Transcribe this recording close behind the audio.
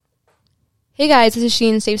Hey guys, this is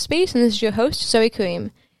Sheen's Safe Space, and this is your host, Zoe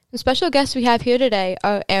Kareem. The special guests we have here today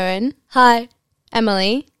are Erin. Hi.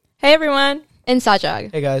 Emily. Hey everyone. And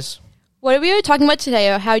Sajag. Hey guys. What we are talking about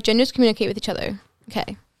today are how genders communicate with each other.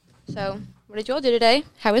 Okay, so what did you all do today?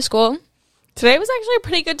 How was school? Today was actually a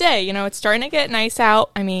pretty good day. You know, it's starting to get nice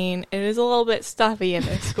out. I mean, it is a little bit stuffy in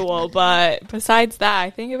this school, but besides that,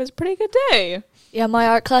 I think it was a pretty good day. Yeah, my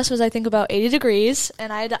art class was, I think, about 80 degrees,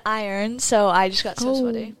 and I had to iron, so I just got so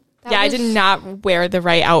sweaty. I did not wear the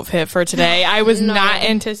right outfit for today. I was not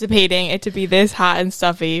anticipating it to be this hot and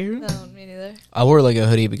stuffy. No, me neither. I wore like a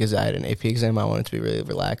hoodie because I had an AP exam. I wanted to be really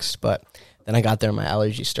relaxed, but then I got there and my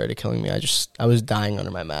allergies started killing me. I was dying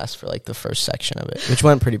under my mask for like the first section of it, which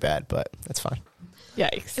went pretty bad, but that's fine.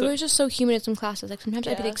 Yikes. It was just so humid in some classes. Like sometimes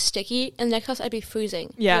I'd be like sticky, and the next class I'd be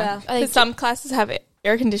freezing. Yeah. Because some classes have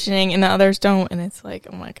air conditioning and the others don't, and it's like,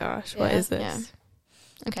 oh my gosh, what is this?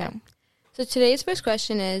 Yeah. Okay. So today's first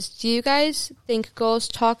question is, do you guys think girls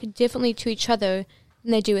talk differently to each other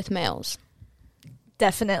than they do with males?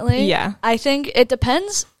 Definitely. Yeah. I think it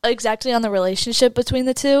depends exactly on the relationship between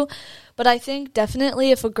the two, but I think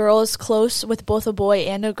definitely if a girl is close with both a boy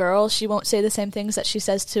and a girl, she won't say the same things that she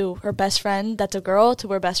says to her best friend that's a girl to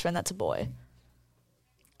her best friend that's a boy.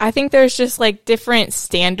 I think there's just like different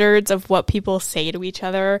standards of what people say to each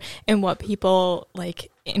other and what people like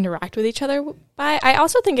interact with each other by. I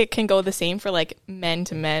also think it can go the same for like men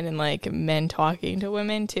to men and like men talking to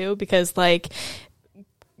women too, because like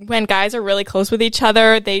when guys are really close with each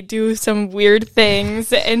other, they do some weird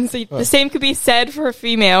things, and so the same could be said for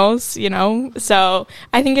females, you know? So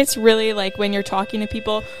I think it's really like when you're talking to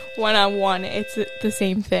people one-on-one, it's the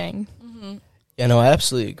same thing. Mm-hmm. Yeah, no, I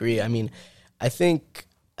absolutely agree. I mean, I think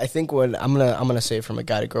when I'm gonna say it from a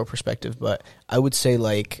guy to girl perspective, but I would say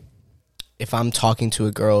like if I'm talking to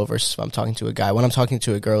a girl versus if I'm talking to a guy, when I'm talking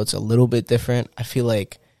to a girl, it's a little bit different. I feel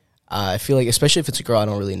like especially if it's a girl I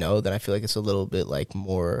don't really know, then I feel like it's a little bit like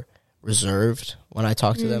more reserved when I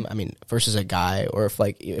talk to them. I mean, versus a guy, or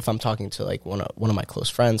if I'm talking to like one of my close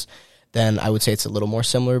friends, then I would say it's a little more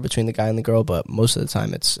similar between the guy and the girl. But most of the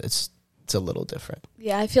time, it's a little different.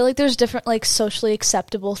 Yeah, I feel like there's different like socially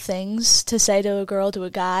acceptable things to say to a girl to a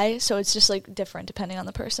guy, so it's just like different depending on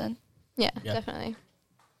the person. Yeah. Definitely.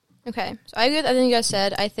 Okay, so I agree with everything you guys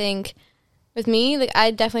said. I think with me, like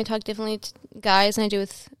I definitely talk differently to guys than I do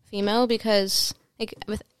with female, because like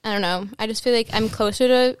I don't know, I just feel like I'm closer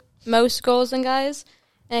to most girls than guys,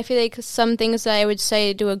 and I feel like some things that I would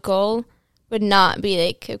say to a girl would not be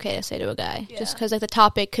like okay to say to a guy, just because like the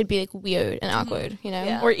topic could be like weird and awkward, you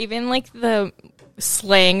know? Or even like the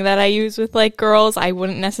slang that I use with like girls, I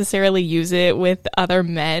wouldn't necessarily use it with other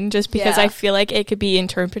men, just because I feel like it could be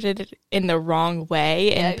interpreted in the wrong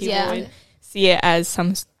way, and people would see it as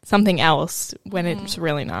something else when it's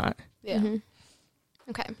really not. Yeah. Mm-hmm.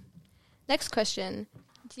 Okay. Next question.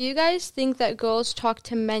 Do you guys think that girls talk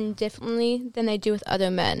to men differently than they do with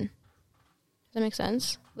other men? Does that make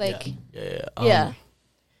sense? Like, yeah.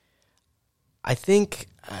 I think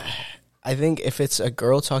if it's a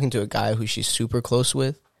girl talking to a guy who she's super close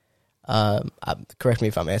with, correct me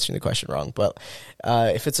if I'm answering the question wrong, but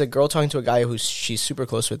if it's a girl talking to a guy who she's super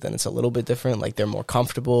close with, then it's a little bit different. Like they're more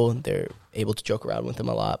comfortable, they're able to joke around with him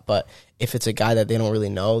a lot. But if it's a guy that they don't really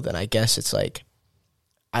know, then I guess it's like,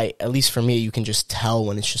 at least for me, you can just tell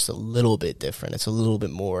when it's just a little bit different. It's a little bit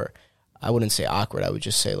more, I wouldn't say awkward, I would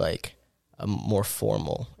just say like more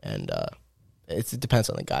formal, and it depends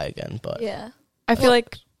on the guy again. But I feel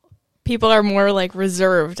like people are more like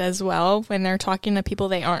reserved as well when they're talking to people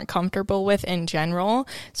they aren't comfortable with in general.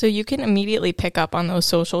 So you can immediately pick up on those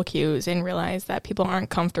social cues and realize that people aren't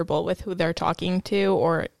comfortable with who they're talking to,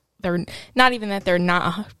 or they're not even that they're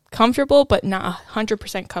not comfortable, but not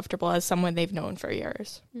 100% comfortable as someone they've known for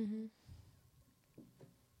years. Mm-hmm.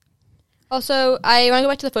 Also, I want to go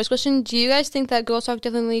back to the first question. Do you guys think that girls talk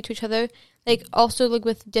differently to each other? Like, also, like,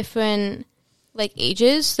 with different, like,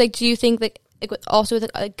 ages? Like, do you think, like also with,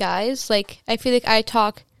 like, guys? Like, I feel like I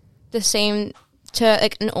talk the same to,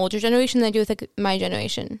 like, an older generation than I do with, like, my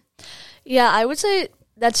generation. Yeah, I would say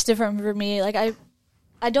that's different for me. Like,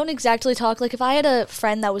 I don't exactly talk, like, if I had a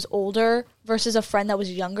friend that was older versus a friend that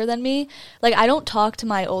was younger than me, like, I don't talk to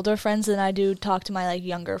my older friends than I do talk to my, like,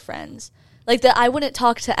 younger friends. Like, I wouldn't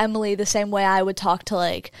talk to Emily the same way I would talk to,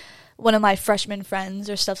 like, one of my freshman friends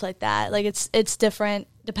or stuff like that. Like, it's different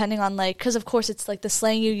depending on, like, because, of course, it's, like, the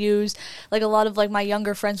slang you use. Like, a lot of, like, my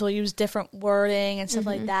younger friends will use different wording and stuff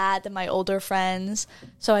like that than my older friends.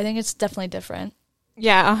 So I think it's definitely different.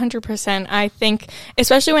 Yeah, 100%. I think,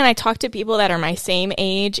 especially when I talk to people that are my same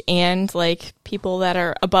age and, like, people that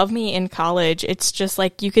are above me in college, it's just,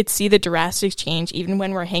 like, you could see the drastic change even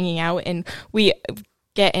when we're hanging out and we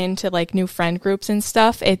get into like new friend groups and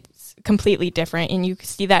stuff, it's completely different. And you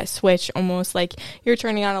see that switch almost like you're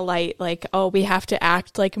turning on a light, like, oh, we have to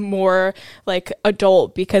act like more like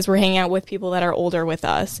adult because we're hanging out with people that are older with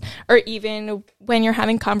us. Or even when you're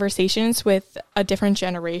having conversations with a different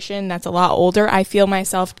generation that's a lot older, I feel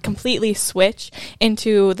myself completely switch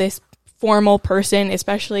into this formal person,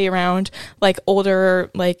 especially around like older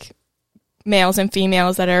like males and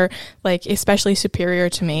females that are like especially superior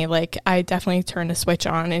to me. Like I definitely turn the switch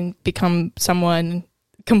on and become someone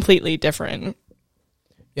completely different.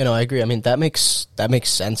 You know, I agree. I mean, that makes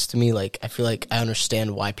sense to me. Like, I feel like I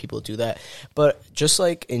understand why people do that. But just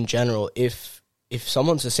like in general, if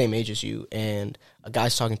someone's the same age as you and a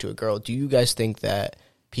guy's talking to a girl, do you guys think that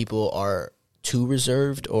people are too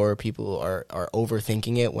reserved or people are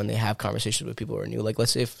overthinking it when they have conversations with people who are new? Like,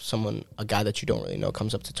 let's say if a guy that you don't really know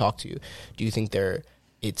comes up to talk to you, do you think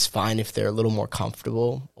it's fine if they're a little more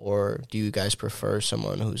comfortable, or do you guys prefer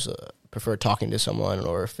someone who's prefer talking to someone,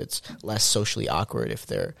 or if it's less socially awkward if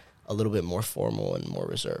they're a little bit more formal and more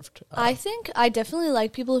reserved? I think I definitely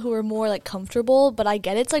like people who are more like comfortable, but I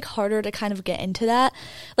get it's like harder to kind of get into that.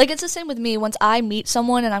 Like it's the same with me. Once I meet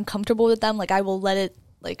someone and I'm comfortable with them, like I will let it,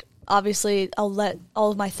 like obviously I'll let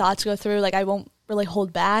all of my thoughts go through. Like I won't really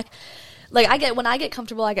hold back. Like when I get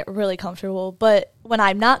comfortable, I get really comfortable. But when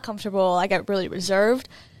I'm not comfortable, I get really reserved.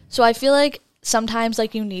 So I feel like sometimes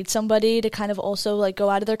like you need somebody to kind of also like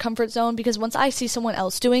go out of their comfort zone, because once I see someone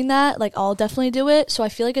else doing that, like I'll definitely do it. So I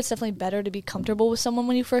feel like it's definitely better to be comfortable with someone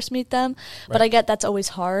when you first meet them. Right. But I get that's always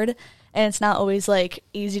hard, and it's not always like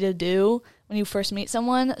easy to do when you first meet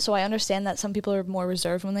someone. So I understand that some people are more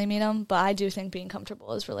reserved when they meet them, but I do think being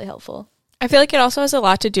comfortable is really helpful. I feel like it also has a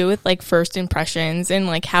lot to do with like first impressions and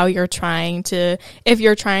like how you're trying to, if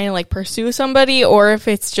you're trying to like pursue somebody, or if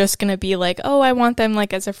it's just going to be like, oh, I want them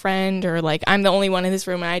like as a friend, or like I'm the only one in this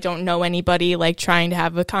room and I don't know anybody, like trying to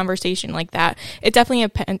have a conversation like that. It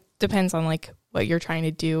definitely depends on like what you're trying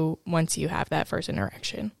to do once you have that first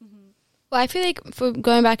interaction. Well, I feel like, for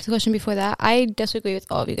going back to the question before that, I disagree with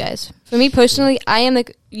all of you guys. For me personally, I am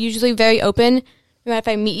like usually very open, no matter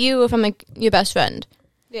if I meet you or if I'm like your best friend.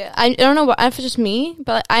 Yeah. I don't know if it's just me,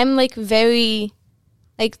 but I'm like very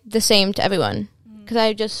like the same to everyone, because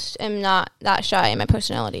I just am not that shy in my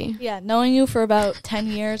personality. Yeah, knowing you for about 10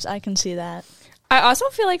 years, I can see that. I also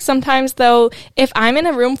feel like sometimes, though, if I'm in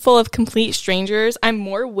a room full of complete strangers, I'm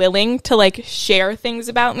more willing to, like, share things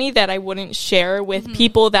about me that I wouldn't share with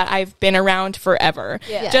people that I've been around forever.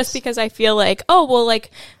 Yes. Just because I feel like, oh, well,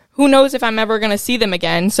 like, who knows if I'm ever going to see them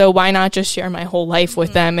again, so why not just share my whole life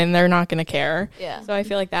with them, and they're not going to care. Yeah. So I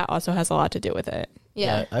feel like that also has a lot to do with it.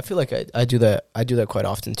 Yeah. I feel like I do that. I do that quite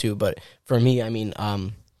often, too. But for me, I mean,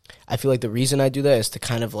 I feel like the reason I do that is to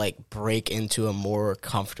kind of like break into a more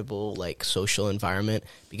comfortable like social environment,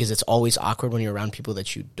 because it's always awkward when you're around people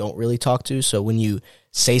that you don't really talk to. So when you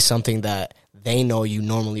say something that they know you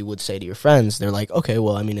normally would say to your friends, they're like, okay,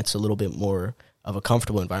 well, I mean, it's a little bit more of a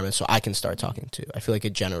comfortable environment, so I can start talking too. I feel like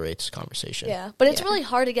it generates conversation. Yeah, but it's really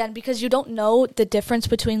hard again because you don't know the difference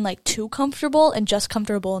between like too comfortable and just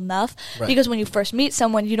comfortable enough. Right. Because when you first meet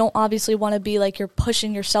someone, you don't obviously want to be like you're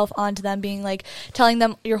pushing yourself onto them, being like telling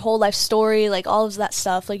them your whole life story, like all of that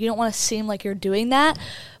stuff. Like you don't want to seem like you're doing that.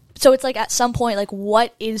 So it's like at some point, like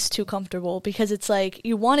what is too comfortable? Because it's like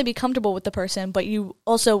you want to be comfortable with the person, but you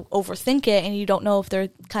also overthink it and you don't know if they're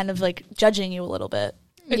kind of like judging you a little bit.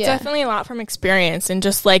 It's definitely a lot from experience and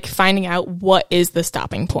just like finding out what is the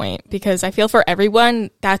stopping point, because I feel for everyone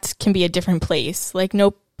that can be a different place. Like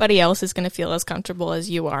nobody else is going to feel as comfortable as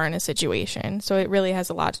you are in a situation. So it really has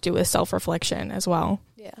a lot to do with self-reflection as well.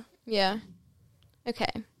 Yeah. Yeah.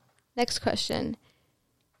 Okay. Next question.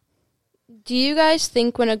 Do you guys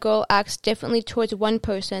think when a girl acts differently towards one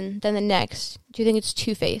person than the next, do you think it's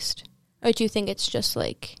two-faced? Or do you think it's just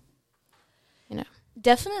like, you know?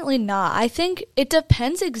 Definitely not. I think it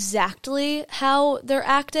depends exactly how they're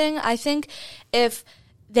acting. I think if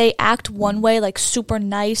they act one way, like super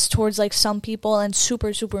nice towards like some people and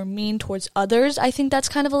super, super mean towards others, I think that's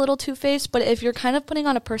kind of a little two-faced. But if you're kind of putting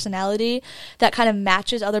on a personality that kind of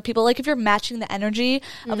matches other people, like if you're matching the energy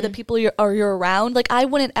of the people you're around, like I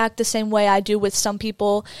wouldn't act the same way I do with some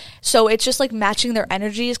people. So it's just like matching their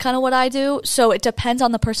energy is kind of what I do. So it depends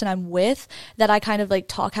on the person I'm with that I kind of like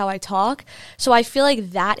talk how I talk. So I feel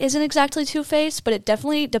like that isn't exactly two-faced, but it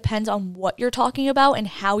definitely depends on what you're talking about and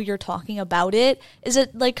how you're talking about it. Is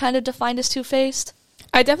it like kind of defined as two-faced?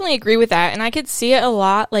 I definitely agree with that, and I could see it a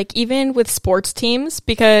lot, like even with sports teams,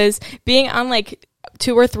 because being on like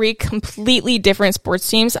 2 or 3 completely different sports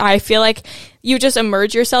teams, I feel like you just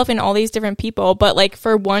immerse yourself in all these different people. But like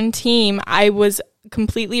for one team, I was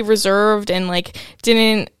completely reserved and like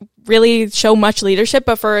didn't really show much leadership,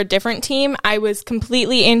 but for a different team, I was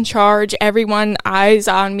completely in charge. Everyone eyes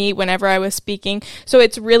on me whenever I was speaking. So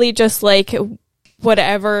it's really just like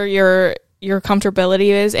whatever your comfortability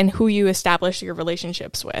is and who you establish your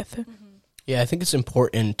relationships with. Yeah, I think it's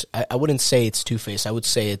important. I wouldn't say it's two-faced. I would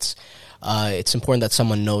say it's important that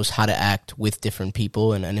someone knows how to act with different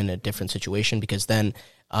people and in a different situation, because then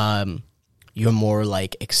you're more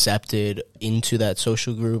like accepted into that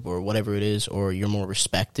social group or whatever it is, or you're more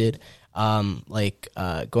respected. Going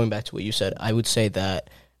back to what you said, I would say that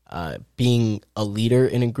being a leader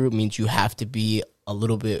in a group means you have to be a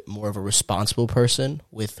little bit more of a responsible person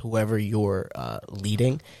with whoever you're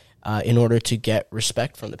leading in order to get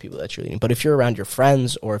respect from the people that you're leading. But if you're around your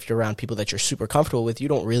friends or if you're around people that you're super comfortable with, you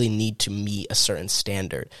don't really need to meet a certain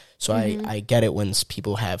standard. So I get it when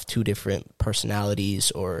people have two different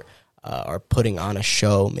personalities or are putting on a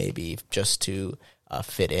show maybe just to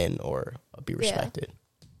fit in or be respected.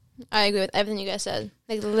 Yeah. I agree with everything you guys said.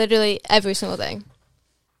 Like, literally every single thing.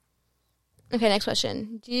 Okay, next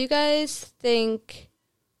question. Do you guys think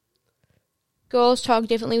girls talk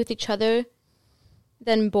differently with each other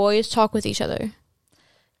than boys talk with each other?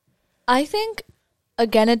 I think,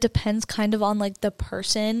 again, it depends kind of on, like, the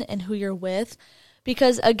person and who you're with.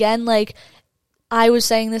 Because, again, like, I was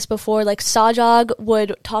saying this before, like, Sajag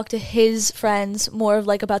would talk to his friends more of,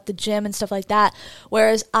 like, about the gym and stuff like that,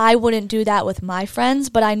 whereas I wouldn't do that with my friends,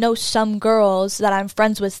 but I know some girls that I'm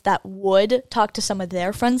friends with that would talk to some of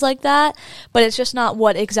their friends like that, but it's just not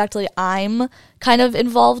what exactly I'm kind of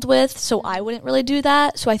involved with, so I wouldn't really do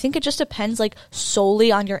that. So I think it just depends, like,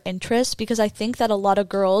 solely on your interests, because I think that a lot of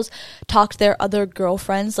girls talk to their other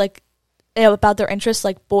girlfriends, like, about their interests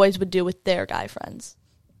like boys would do with their guy friends.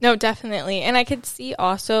 No, definitely. And I could see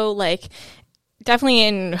also, like, definitely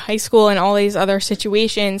in high school and all these other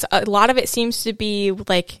situations, a lot of it seems to be,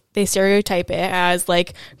 like, they stereotype it as,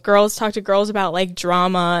 like, girls talk to girls about, like,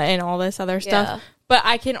 drama and all this other stuff. But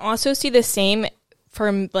I can also see the same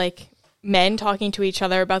from, like, men talking to each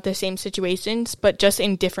other about the same situations, but just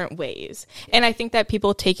in different ways. And I think that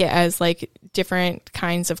people take it as, like, different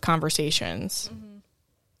kinds of conversations.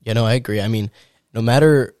 You know, I agree. I mean, no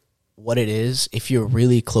matter what it is, if you're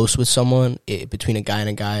really close with someone, between a guy and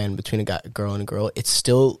a guy and between a girl and a girl, it's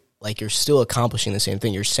still like you're still accomplishing the same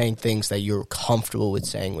thing. You're saying things that you're comfortable with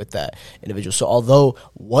saying with that individual. So although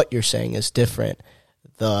what you're saying is different,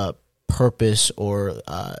 the purpose or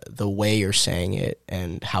the way you're saying it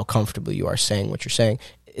and how comfortable you are saying what you're saying,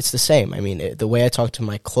 it's the same. I mean, the way I talk to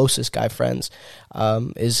my closest guy friends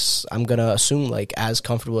is, I'm going to assume, like, as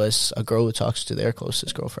comfortable as a girl who talks to their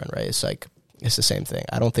closest girlfriend, right? It's like, it's the same thing.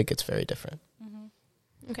 I don't think it's very different.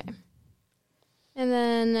 Okay. And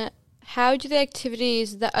then, how do the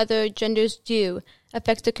activities that other genders do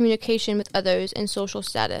affect the communication with others and social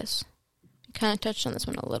status? I kind of touched on this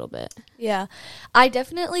one a little bit. Yeah. I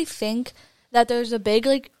definitely think that there's a big,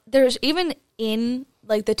 like, there's even in,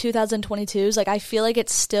 like, the 2022s, like, I feel like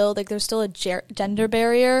it's still, like, there's still a gender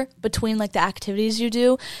barrier between, like, the activities you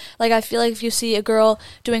do. Like, I feel like if you see a girl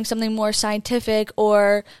doing something more scientific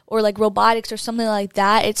or like, robotics or something like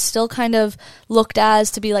that, it's still kind of looked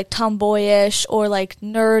as to be, like, tomboyish or, like,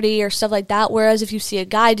 nerdy or stuff like that. Whereas if you see a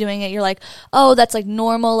guy doing it, you're like, oh, that's, like,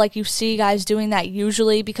 normal. Like, you see guys doing that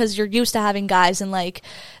usually because you're used to having guys in, like,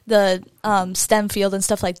 the STEM field and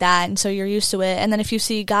stuff like that, and so you're used to it. And then if you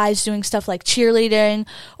see guys doing stuff like cheerleading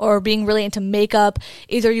or being really into makeup,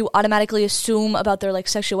 either you automatically assume about their, like,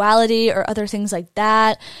 sexuality or other things like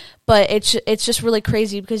that. But it's just really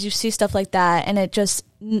crazy because you see stuff like that, and it just,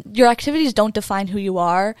 your activities don't define who you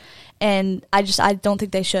are, and I don't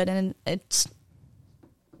think they should. And it's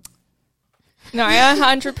No, I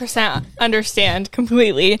 100% understand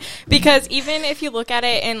completely, because even if you look at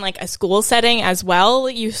it in, like, a school setting as well,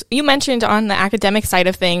 you mentioned on the academic side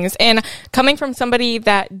of things, and coming from somebody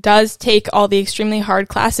that does take all the extremely hard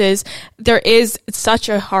classes, there is such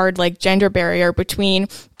a hard, like, gender barrier between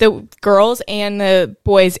the girls and the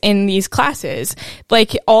boys in these classes.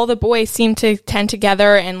 Like, all the boys seem to tend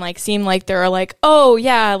together and, like, seem like they're like, oh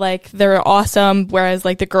yeah, like, they're awesome, whereas,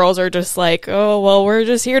 like, the girls are just like, oh well, we're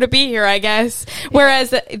just here to be here, I guess.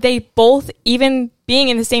 Whereas they both, even being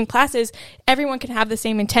in the same classes, everyone can have the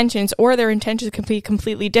same intentions, or their intentions can be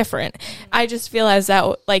completely different. I just feel as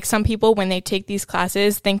that, like, some people, when they take these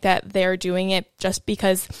classes, think that they're doing it just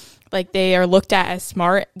because, like, they are looked at as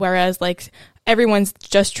smart, whereas, like, everyone's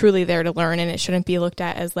just truly there to learn, and it shouldn't be looked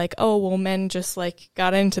at as like, oh well, men just, like,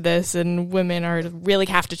 got into this and women are really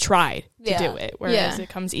have to try to do it, whereas it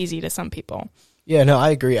comes easy to some people. Yeah, no,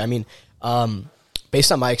 I agree. I mean,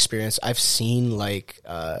 based on my experience, I've seen, like,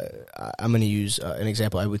 I'm going to use an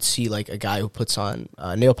example. I would see, like, a guy who puts on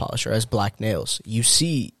nail polish or has black nails. You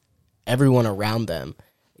see everyone around them,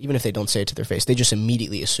 even if they don't say it to their face, they just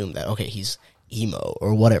immediately assume that, okay, he's emo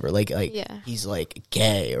or whatever, like he's like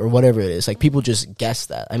gay or whatever it is. Like people just guess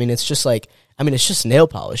that. I mean, it's just nail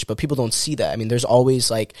polish, but people don't see that. I mean, there's always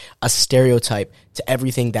like a stereotype to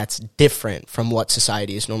everything that's different from what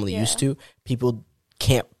society is normally used to. People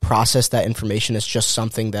can't process that information as just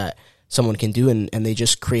something that someone can do, and they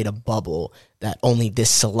just create a bubble that only this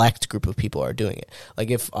select group of people are doing it. Like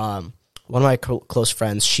if one of my close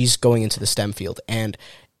friends, she's going into the STEM field, and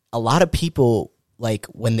a lot of people, like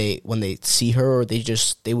when they see her,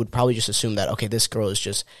 they would probably just assume that, okay, this girl is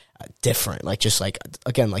just different, like just like,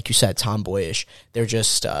 again, like you said, tomboyish. They're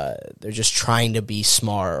just trying to be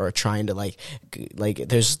smart, or trying to like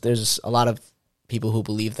there's a lot of people who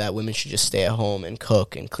believe that women should just stay at home and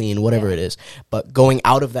cook and clean, whatever it is. But going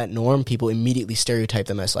out of that norm, people immediately stereotype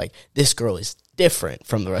them as like, this girl is different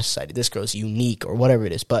from the rest of society, this girl is unique, or whatever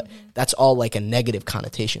it is. But that's all like a negative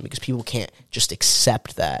connotation, because people can't just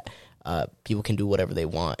accept that people can do whatever they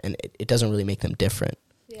want, and it doesn't really make them different.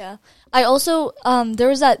 Yeah. I also, there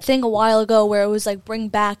was that thing a while ago where it was like, bring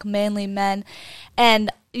back manly men. And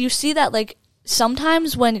you see that like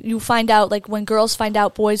sometimes when you find out, like when girls find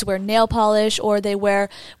out boys wear nail polish, or they wear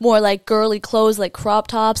more like girly clothes like crop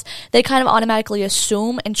tops, they kind of automatically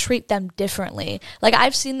assume and treat them differently. Like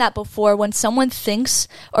I've seen that before, when someone thinks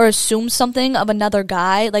or assumes something of another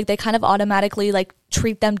guy, like they kind of automatically like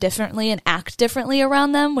treat them differently and act differently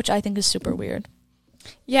around them, which I think is super weird.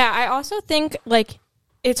 Yeah, I also think like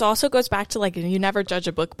it also goes back to like, you never judge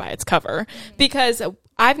a book by its cover, because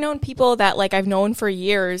I've known people that like I've known for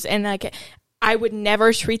years, and like I would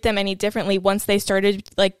never treat them any differently once they started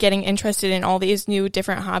like getting interested in all these new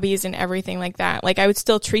different hobbies and everything like that. Like I would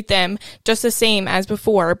still treat them just the same as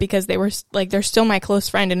before, because they were like, they're still my close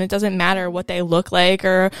friend, and it doesn't matter what they look like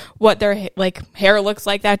or what their like hair looks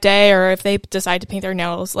like that day, or if they decide to paint their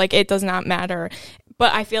nails, like it does not matter.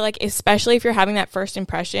 But I feel like, especially if you're having that first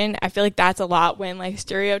impression, I feel like that's a lot when like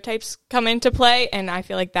stereotypes come into play. And I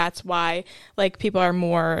feel like that's why like people are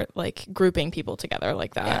more like grouping people together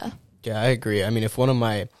like that. Yeah, I agree. I mean, if one of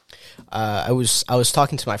my, I was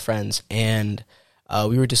talking to my friends, and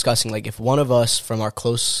we were discussing like, if one of us from our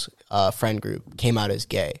close friend group came out as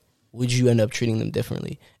gay, would you end up treating them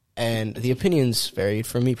differently? And the opinions varied.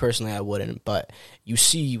 For me personally, I wouldn't. But you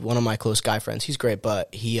see, one of my close guy friends, he's great,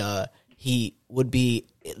 but he would be,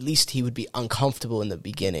 at least he would be uncomfortable in the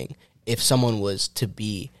beginning if someone was to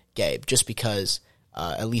be gay, just because,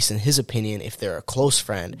 at least in his opinion, if they're a close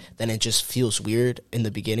friend, then it just feels weird in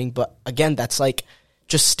the beginning. But again, that's like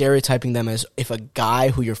just stereotyping them as, if a guy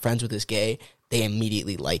who you're friends with is gay, they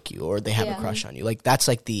immediately like you, or they have a crush on you. Like that's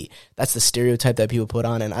the stereotype that people put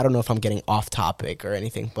on. And I don't know if I'm getting off topic or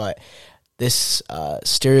anything, but this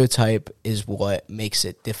stereotype is what makes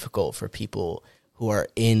it difficult for people who are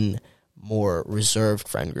in more reserved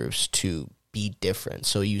friend groups to be different.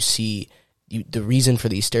 So you see, the reason for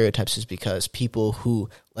these stereotypes is because people who,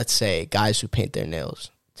 let's say, guys who paint their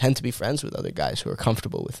nails, tend to be friends with other guys who are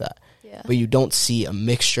comfortable with that. Yeah. But you don't see a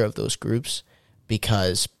mixture of those groups,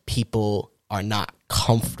 because people are not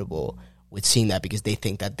comfortable with seeing that, because they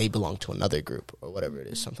think that they belong to another group or whatever it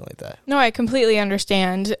is, something like that. No, I completely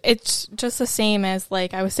understand. It's just the same as,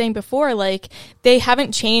 like I was saying before, like they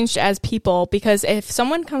haven't changed as people, because if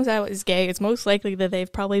someone comes out as gay, it's most likely that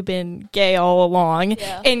they've probably been gay all along,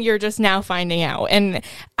 and you're just now finding out. And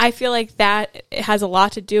I feel like that has a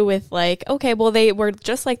lot to do with like, okay, well, they were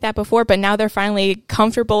just like that before, but now they're finally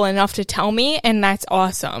comfortable enough to tell me, and that's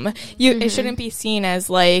awesome. It shouldn't be seen as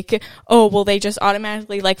like, oh, well, they just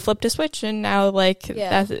automatically like flipped a switch, and now like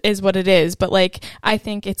that is what it is. But like I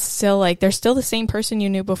think it's still like, they're still the same person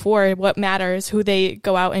you knew before. What matters who they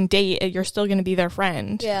go out and date, you're still going to be their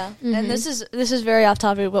friend. And this is very off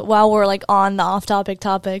topic, but while we're like on the off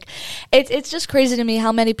topic, it's just crazy to me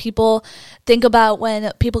how many people think about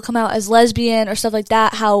when people come out as lesbian or stuff like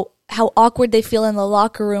that, how awkward they feel in the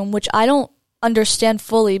locker room, which I don't understand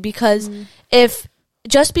fully, because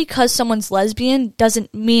just because someone's lesbian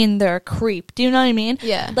doesn't mean they're a creep. Do you know what I mean?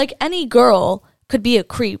 Yeah. Like any girl could be a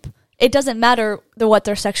creep. It doesn't matter what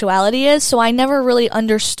their sexuality is. So I never really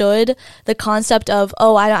understood the concept of,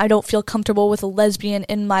 oh, I don't feel comfortable with a lesbian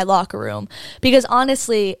in my locker room. Because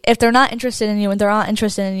honestly, if they're not interested in you, and they're not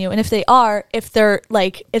interested in you, and if they are, if they're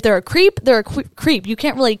a creep, they're a creep. You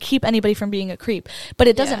can't really keep anybody from being a creep. But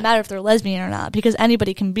it doesn't matter if they're lesbian or not, because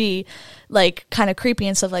anybody can be like kind of creepy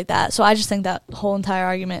and stuff like that. So I just think that whole entire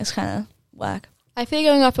argument is kind of whack. I feel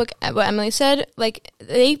going off what Emily said, like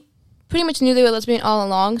they pretty much knew they were lesbian all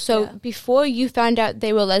along. So before you found out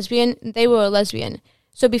they were lesbian, they were a lesbian.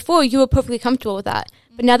 So before, you were perfectly comfortable with that.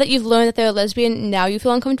 But now that you've learned that they're a lesbian, now you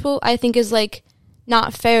feel uncomfortable, I think is like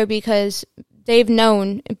not fair because they've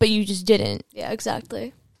known, but you just didn't. Yeah,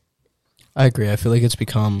 exactly. I agree. I feel like it's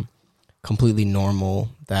become completely normal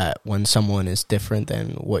that when someone is different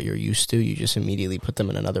than what you're used to, you just immediately put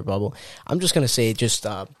them in another bubble. I'm just going to say, just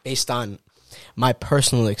based on my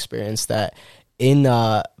personal experience, that in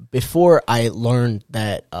before I learned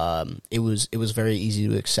that it was very easy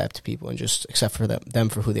to accept people and just accept for them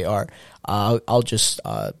for who they are. I'll just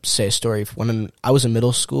say a story. When I was in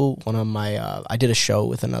middle school, one of my I did a show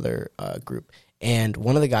with another group, and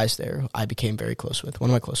one of the guys there I became very close with,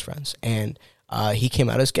 one of my close friends, and he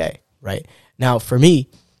came out as gay. Right now, for me,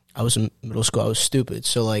 I was in middle school. I was stupid,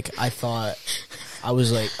 so like I thought I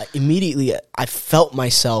was like immediately I felt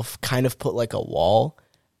myself kind of put like a wall,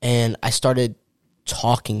 and I started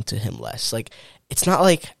talking to him less. Like, it's not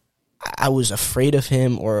like I was afraid of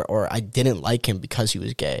him or I didn't like him because he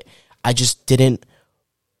was gay. I just didn't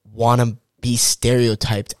want to be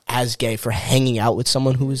stereotyped as gay for hanging out with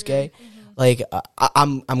someone who was gay. Like,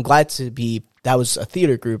 I'm glad to be. That was a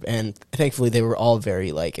theater group, and thankfully they were all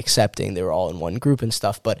very like accepting. They were all in one group and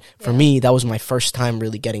stuff. But for me, that was my first time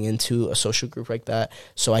really getting into a social group like that.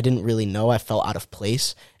 So I didn't really know. I felt out of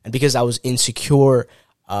place, and because I was insecure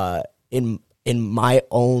in my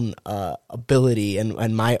own ability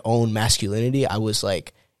and my own masculinity, I was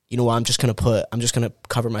like, you know what, I'm just gonna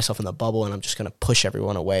cover myself in the bubble, and I'm just gonna push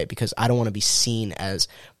everyone away because I don't want to be seen as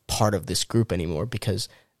part of this group anymore because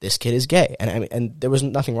this kid is gay. And I mean, and there was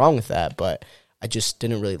nothing wrong with that, but I just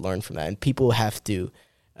didn't really learn from that. And people have to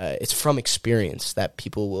it's from experience that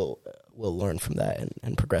people will learn from that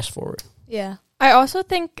and progress forward. Yeah. I also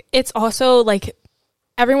think it's also like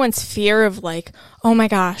everyone's fear of like, oh my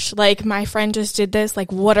gosh, like my friend just did this,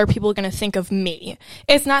 like what are people going to think of me?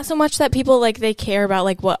 It's not so much that people like they care about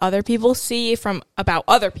like what other people see from about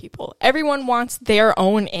other people. Everyone wants their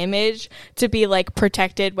own image to be like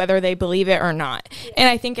protected whether they believe it or not. And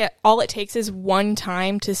I think all it takes is one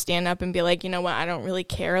time to stand up and be like, you know what, I don't really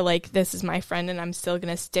care, like this is my friend and I'm still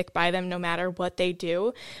going to stick by them no matter what they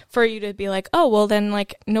do, for you to be like, oh well then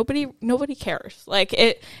like nobody cares.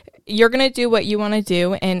 Like you're going to do what you want to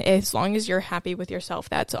do, and as long as you're happy with yourself,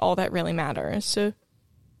 that's all that really matters. So,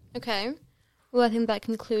 okay. Well, I think that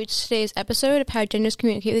concludes today's episode of How Genders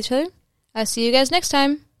Communicate with Each Other. I'll see you guys next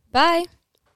time. Bye.